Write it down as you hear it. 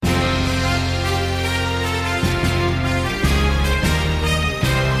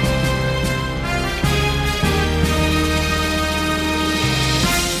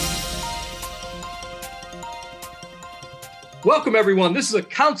Welcome, everyone. This is a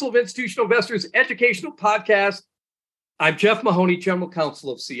Council of Institutional Investors educational podcast. I'm Jeff Mahoney, General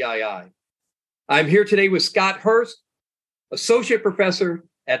Counsel of CII. I'm here today with Scott Hirst, Associate Professor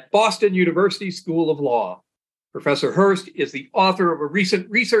at Boston University School of Law. Professor Hirst is the author of a recent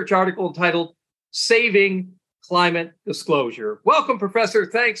research article entitled Saving Climate Disclosure. Welcome, Professor.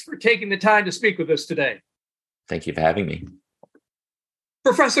 Thanks for taking the time to speak with us today. Thank you for having me.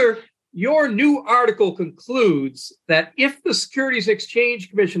 Professor, your new article concludes that if the Securities and Exchange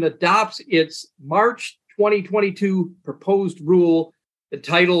Commission adopts its March 2022 proposed rule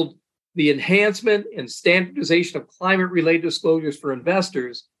entitled The Enhancement and Standardization of Climate-Related Disclosures for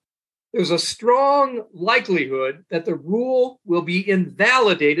Investors, there's a strong likelihood that the rule will be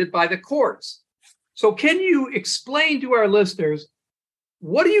invalidated by the courts. So can you explain to our listeners,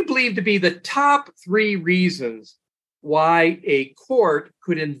 what do you believe to be the top three reasons why a court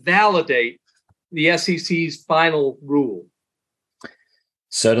could invalidate the SEC's final rule?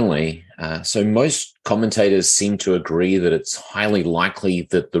 Certainly. So most commentators seem to agree that it's highly likely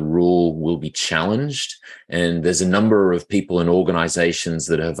that the rule will be challenged. And there's a number of people and organizations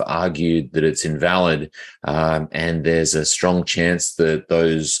that have argued that it's invalid. And there's a strong chance that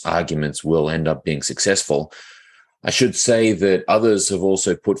those arguments will end up being successful. I should say that others have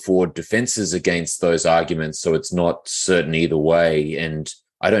also put forward defenses against those arguments, so it's not certain either way. And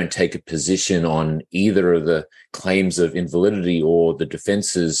I don't take a position on either of the claims of invalidity or the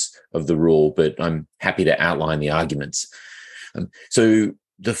defenses of the rule, but I'm happy to outline the arguments. So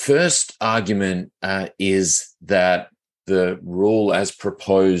the first argument is that the rule as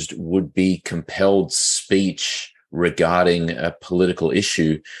proposed would be compelled speech regarding a political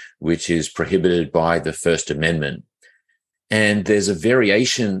issue, which is prohibited by the First Amendment. And there's a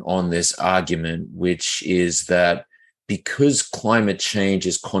variation on this argument, which is that because climate change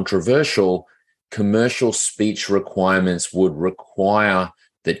is controversial, commercial speech requirements would require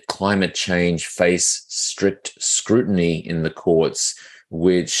that climate change face strict scrutiny in the courts,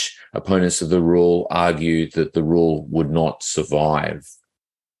 which opponents of the rule argue that the rule would not survive.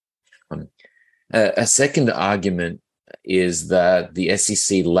 A second argument is that the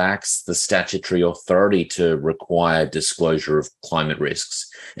SEC lacks the statutory authority to require disclosure of climate risks.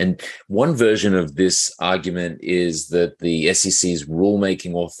 And one version of this argument is that the SEC's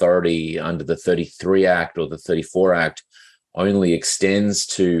rulemaking authority under the 33 Act or the 34 Act only extends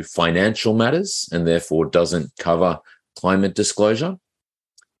to financial matters and therefore doesn't cover climate disclosure.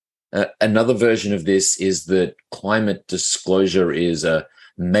 Another version of this is that climate disclosure is a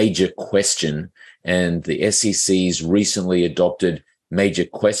major question, and the SEC's recently adopted major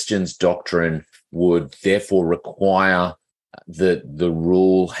questions doctrine would therefore require that the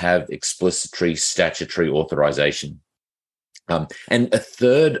rule have explicitly statutory authorization. And a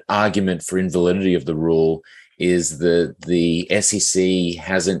third argument for invalidity of the rule is that the SEC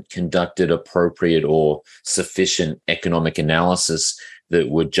hasn't conducted appropriate or sufficient economic analysis that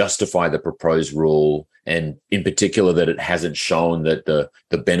would justify the proposed rule, and in particular that it hasn't shown that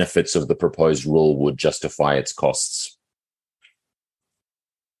the benefits of the proposed rule would justify its costs.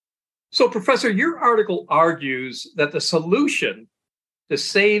 So, Professor, your article argues that the solution to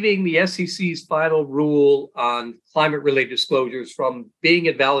saving the SEC's final rule on climate-related disclosures from being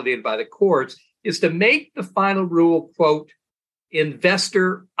invalidated by the courts is to make the final rule, quote,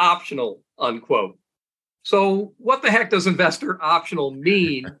 investor optional, unquote. So what the heck does investor optional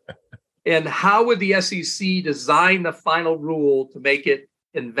mean? And how would the SEC design the final rule to make it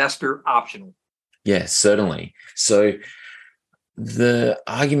investor optional? Yes, certainly. So the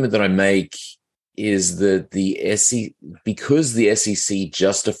argument that I make is that because the SEC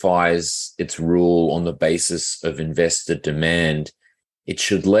justifies its rule on the basis of investor demand, it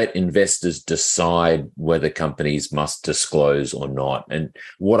should let investors decide whether companies must disclose or not. And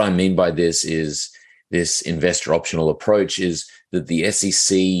what I mean by this is this investor optional approach is that the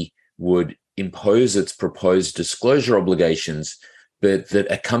SEC would impose its proposed disclosure obligations, but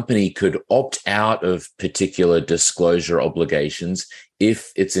that a company could opt out of particular disclosure obligations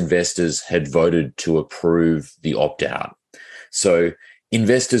if its investors had voted to approve the opt-out. So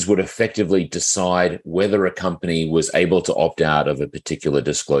investors would effectively decide whether a company was able to opt out of a particular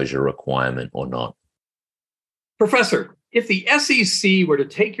disclosure requirement or not. Professor, if the SEC were to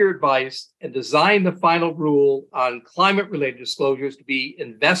take your advice and design the final rule on climate-related disclosures to be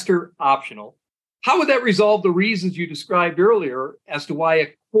investor optional, how would that resolve the reasons you described earlier as to why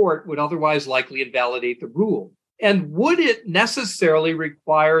a court would otherwise likely invalidate the rule? And would it necessarily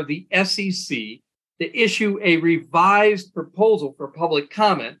require the SEC to issue a revised proposal for public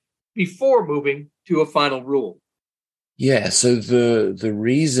comment before moving to a final rule? Yeah, so the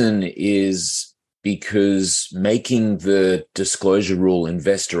reason is because making the disclosure rule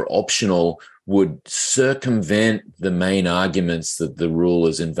investor optional would circumvent the main arguments that the rule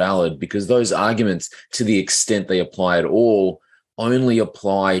is invalid, because those arguments, to the extent they apply at all, only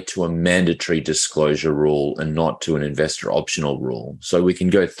apply to a mandatory disclosure rule and not to an investor optional rule. So we can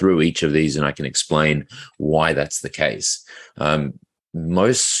go through each of these and I can explain why that's the case.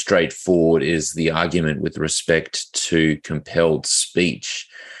 Most straightforward is the argument with respect to compelled speech.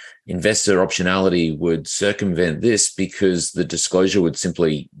 Investor optionality would circumvent this because the disclosure would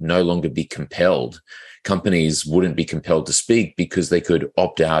simply no longer be compelled. Companies wouldn't be compelled to speak because they could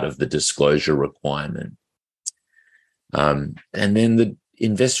opt out of the disclosure requirement. And then the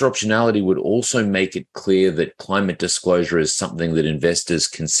investor optionality would also make it clear that climate disclosure is something that investors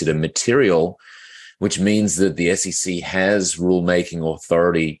consider material, which means that the SEC has rulemaking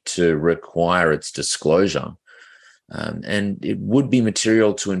authority to require its disclosure. And it would be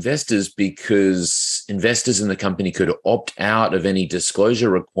material to investors because investors in the company could opt out of any disclosure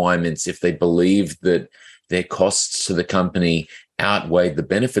requirements if they believe that their costs to the company outweigh the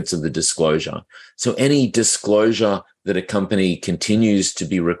benefits of the disclosure. So any disclosure that a company continues to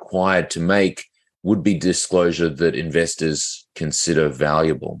be required to make would be disclosure that investors consider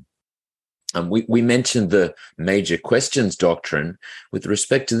valuable. We mentioned the major questions doctrine. With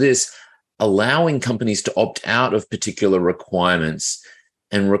respect to this, allowing companies to opt out of particular requirements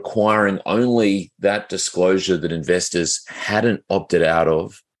and requiring only that disclosure that investors hadn't opted out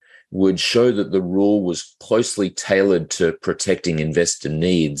of would show that the rule was closely tailored to protecting investor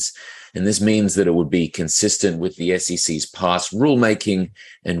needs. And this means that it would be consistent with the SEC's past rulemaking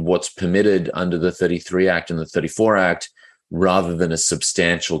and what's permitted under the 33 Act and the 34 Act, rather than a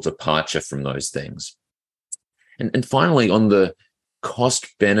substantial departure from those things. And finally, on the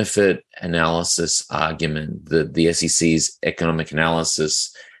cost-benefit analysis argument, that the SEC's economic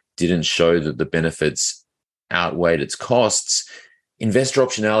analysis didn't show that the benefits outweighed its costs, investor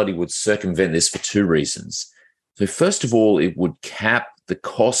optionality would circumvent this for two reasons. So first of all, it would cap the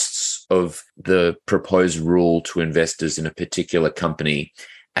costs of the proposed rule to investors in a particular company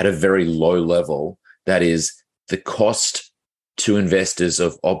at a very low level. That is, the cost to investors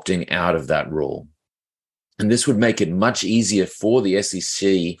of opting out of that rule. And this would make it much easier for the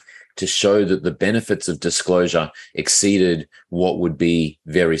SEC to show that the benefits of disclosure exceeded what would be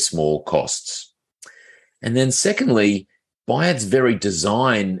very small costs. And then secondly, by its very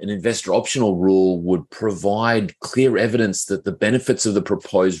design, an investor optional rule would provide clear evidence that the benefits of the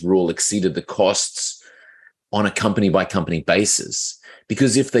proposed rule exceeded the costs on a company-by-company basis.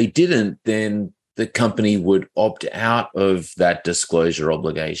 Because if they didn't, then the company would opt out of that disclosure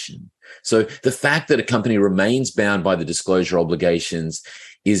obligation. So the fact that a company remains bound by the disclosure obligations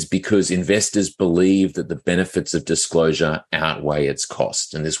is because investors believe that the benefits of disclosure outweigh its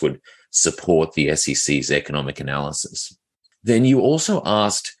cost, and this would support the SEC's economic analysis. Then you also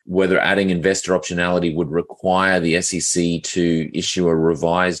asked whether adding investor optionality would require the SEC to issue a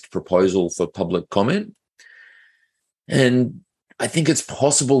revised proposal for public comment. And I think it's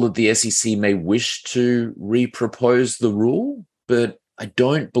possible that the SEC may wish to repropose the rule, but I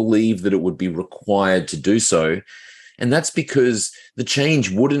don't believe that it would be required to do so. And that's because the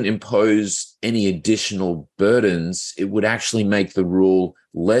change wouldn't impose any additional burdens. It would actually make the rule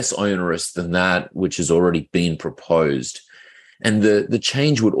less onerous than that which has already been proposed. And the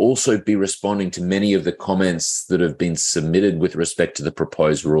change would also be responding to many of the comments that have been submitted with respect to the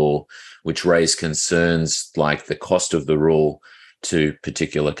proposed rule, which raise concerns like the cost of the rule to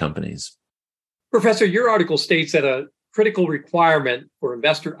particular companies. Professor, your article states that a critical requirement for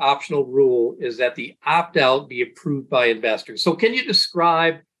investor optional rule is that the opt-out be approved by investors. So can you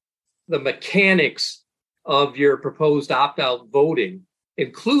describe the mechanics of your proposed opt-out voting,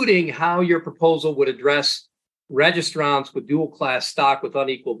 including how your proposal would address registrants with dual-class stock with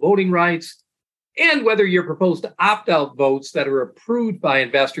unequal voting rights, and whether your proposed opt-out votes that are approved by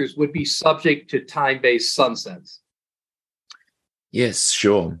investors would be subject to time-based sunsets? Yes,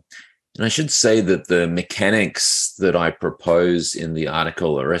 sure. And I should say that the mechanics that I propose in the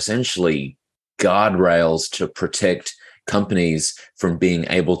article are essentially guardrails to protect companies from being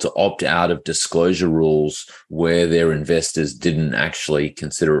able to opt out of disclosure rules where their investors didn't actually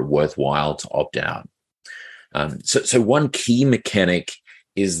consider it worthwhile to opt out. So one key mechanic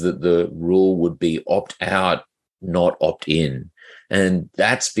is that the rule would be opt out, not opt in. And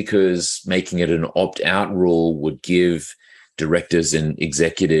that's because making it an opt out rule would give directors and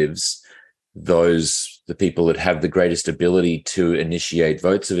executives, the people that have the greatest ability to initiate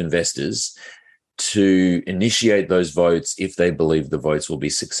votes of investors, to initiate those votes if they believe the votes will be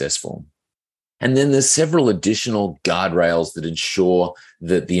successful. And then there's several additional guardrails that ensure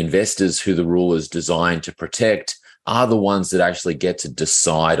that the investors who the rule is designed to protect are the ones that actually get to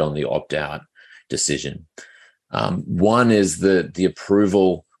decide on the opt-out decision. One is that the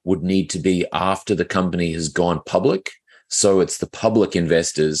approval would need to be after the company has gone public. So it's the public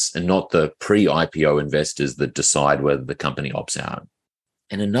investors and not the pre-IPO investors that decide whether the company opts out.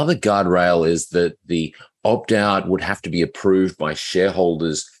 And another guardrail is that the opt-out would have to be approved by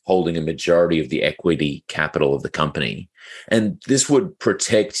shareholders holding a majority of the equity capital of the company. And this would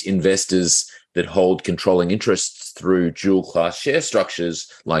protect investors that hold controlling interests through dual-class share structures,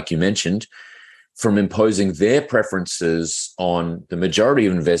 like you mentioned, from imposing their preferences on the majority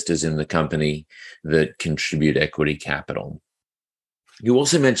of investors in the company that contribute equity capital. You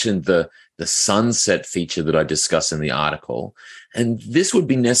also mentioned the sunset feature that I discuss in the article, and this would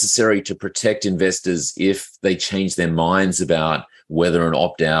be necessary to protect investors if they change their minds about whether an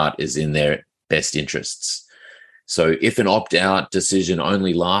opt-out is in their best interests. So if an opt-out decision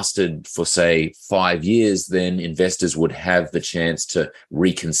only lasted for, say, 5 years, then investors would have the chance to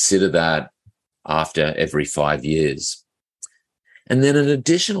reconsider that after every 5 years. And then an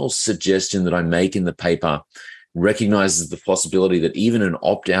additional suggestion that I make in the paper recognizes the possibility that even an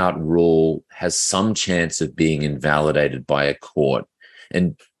opt-out rule has some chance of being invalidated by a court.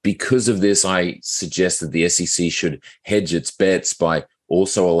 And because of this, I suggest that the SEC should hedge its bets by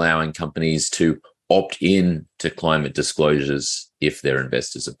also allowing companies to opt in to climate disclosures if their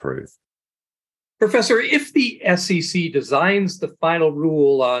investors approve. Professor, if the SEC designs the final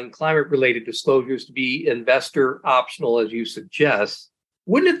rule on climate-related disclosures to be investor optional, as you suggest,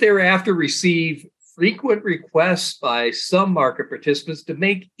 wouldn't it thereafter receive frequent requests by some market participants to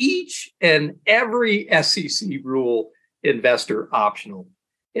make each and every SEC rule investor optional?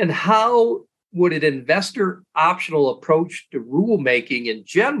 And how would an investor optional approach to rulemaking in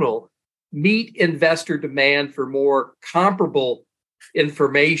general meet investor demand for more comparable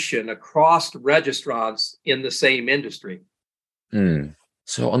information across registrants in the same industry?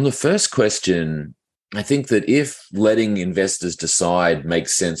 So on the first question, I think that if letting investors decide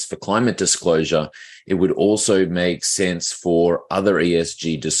makes sense for climate disclosure, it would also make sense for other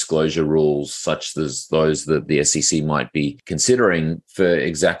ESG disclosure rules, such as those that the SEC might be considering for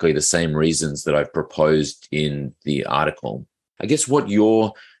exactly the same reasons that I've proposed in the article. I guess what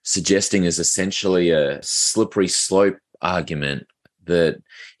you're suggesting is essentially a slippery slope argument that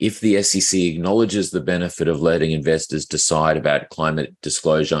if the SEC acknowledges the benefit of letting investors decide about climate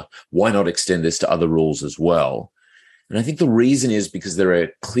disclosure, why not extend this to other rules as well? And I think the reason is because there are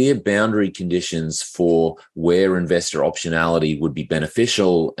clear boundary conditions for where investor optionality would be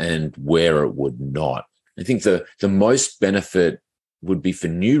beneficial and where it would not. I think the most benefit would be for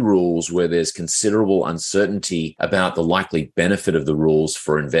new rules where there's considerable uncertainty about the likely benefit of the rules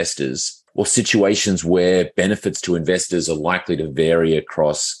for investors, or situations where benefits to investors are likely to vary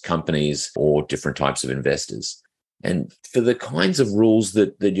across companies or different types of investors. And for the kinds of rules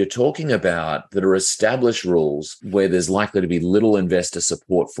that you're talking about that are established rules where there's likely to be little investor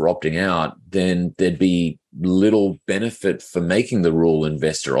support for opting out, then there'd be little benefit for making the rule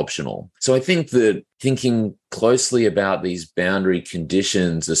investor optional. So I think that thinking closely about these boundary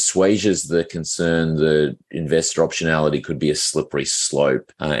conditions assuages the concern that investor optionality could be a slippery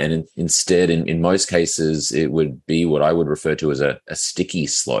slope. And instead, in most cases, it would be what I would refer to as a sticky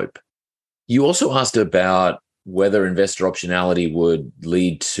slope. You also asked about whether investor optionality would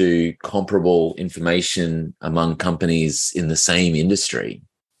lead to comparable information among companies in the same industry.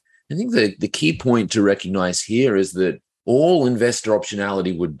 I think the key point to recognize here is that all investor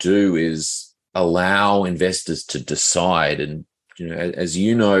optionality would do is allow investors to decide. And as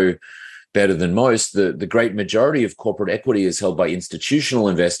you know better than most, the great majority of corporate equity is held by institutional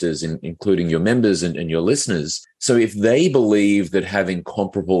investors, including your members and your listeners. So if they believe that having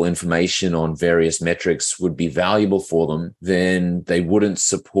comparable information on various metrics would be valuable for them, then they wouldn't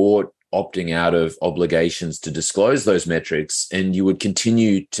support opting out of obligations to disclose those metrics, and you would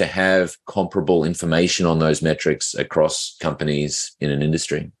continue to have comparable information on those metrics across companies in an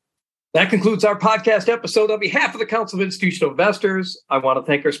industry. That concludes our podcast episode. On behalf of the Council of Institutional Investors, I want to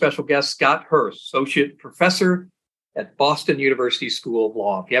thank our special guest, Scott Hirst, Associate Professor at Boston University School of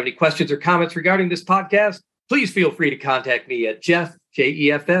Law. If you have any questions or comments regarding this podcast, please feel free to contact me at Jeff,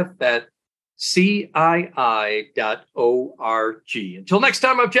 Jeff, at CII.org. Until next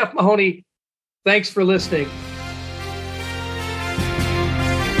time, I'm Jeff Mahoney. Thanks for listening.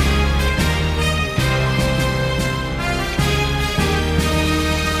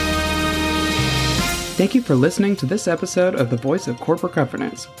 Thank you for listening to this episode of The Voice of Corporate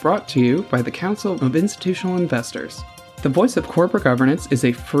Governance, brought to you by the Council of Institutional Investors. The Voice of Corporate Governance is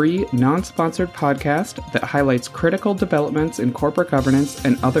a free, non-sponsored podcast that highlights critical developments in corporate governance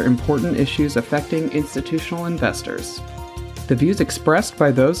and other important issues affecting institutional investors. The views expressed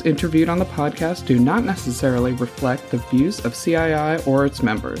by those interviewed on the podcast do not necessarily reflect the views of CII or its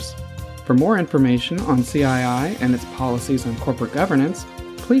members. For more information on CII and its policies on corporate governance,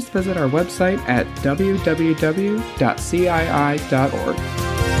 please visit our website at www.cii.org.